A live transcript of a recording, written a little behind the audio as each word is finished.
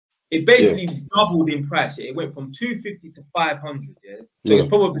It Yeah. basically doubled in price. It went from 250 to 500. Yeah, so Yeah. it's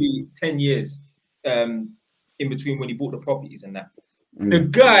probably 10 years in between when he bought the properties and that. The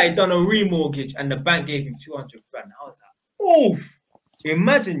Mm. guy done a remortgage and the bank gave him 200 grand. I was like, oh,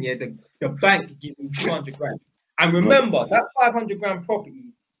 imagine, yeah, the bank give him 200 grand. And remember, that 500 grand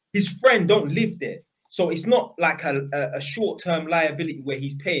property, his friend don't live there. So it's not like a short-term liability where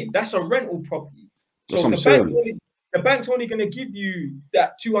he's paying. That's a rental property. That's So what I'm saying. the bank's only going to give you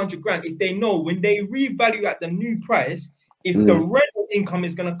that 200 grand if they know when they revalue at the new price, if the rental income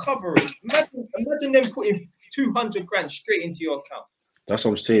is going to cover it. Imagine them putting 200 grand straight into your account. That's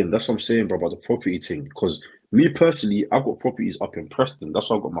what I'm saying. That's what I'm saying, bro, about the property thing. Because me personally, I've got properties up in Preston. That's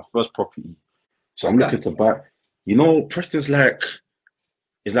why I got my first property. So I'm looking to buy. You know, Preston's like,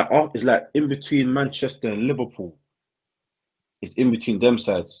 it's like in between Manchester and Liverpool. It's in between them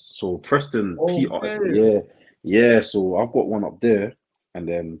sides. So Preston, yeah. So I've got one up there, and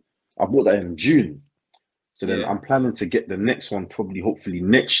then I bought that in June. So then I'm planning to get the next one probably, hopefully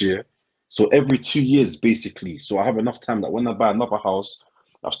next year. So every 2 years, basically. So I have enough time that when I buy another house,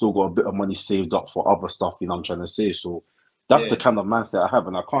 I've still got a bit of money saved up for other stuff, you know what I'm trying to say? So that's the kind of mindset I have.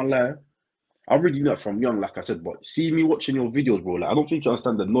 And I can't lie, I already know it from young, like I said, but see me watching your videos, bro. Like, I don't think you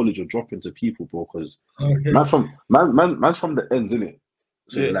understand the knowledge you're dropping to people, bro, because man's from the ends, innit?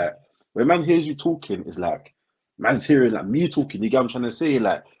 So it's like, when man hears you talking, it's like, man's hearing like me talking, you get what I'm trying to say?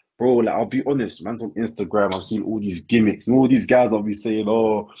 Like, bro, like, I'll be honest, man's on Instagram, I've seen all these gimmicks, and all these guys will be saying,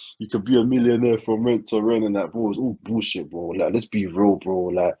 oh, you could be a millionaire from rent to rent, and that, bro, it's all bullshit, bro. Like, let's be real, bro.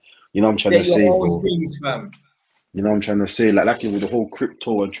 Like, you know what I'm trying to say, bro? Things, fam. You know what I'm trying to say? Like with the whole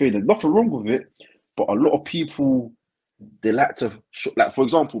crypto and trading, nothing wrong with it, but a lot of people, they like to, like, for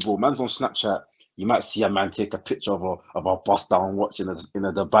example, bro, man's on Snapchat, you might see a man take a picture of a bus down watching in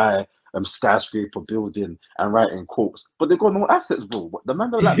a Dubai skyscraper building and writing quotes, but they got no assets, bro. But the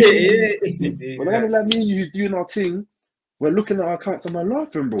man that like me, but the man that like me and you who's doing our thing, we're looking at our accounts and we're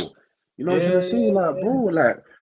laughing, bro. You know what I'm trying to say? Like, bro, like,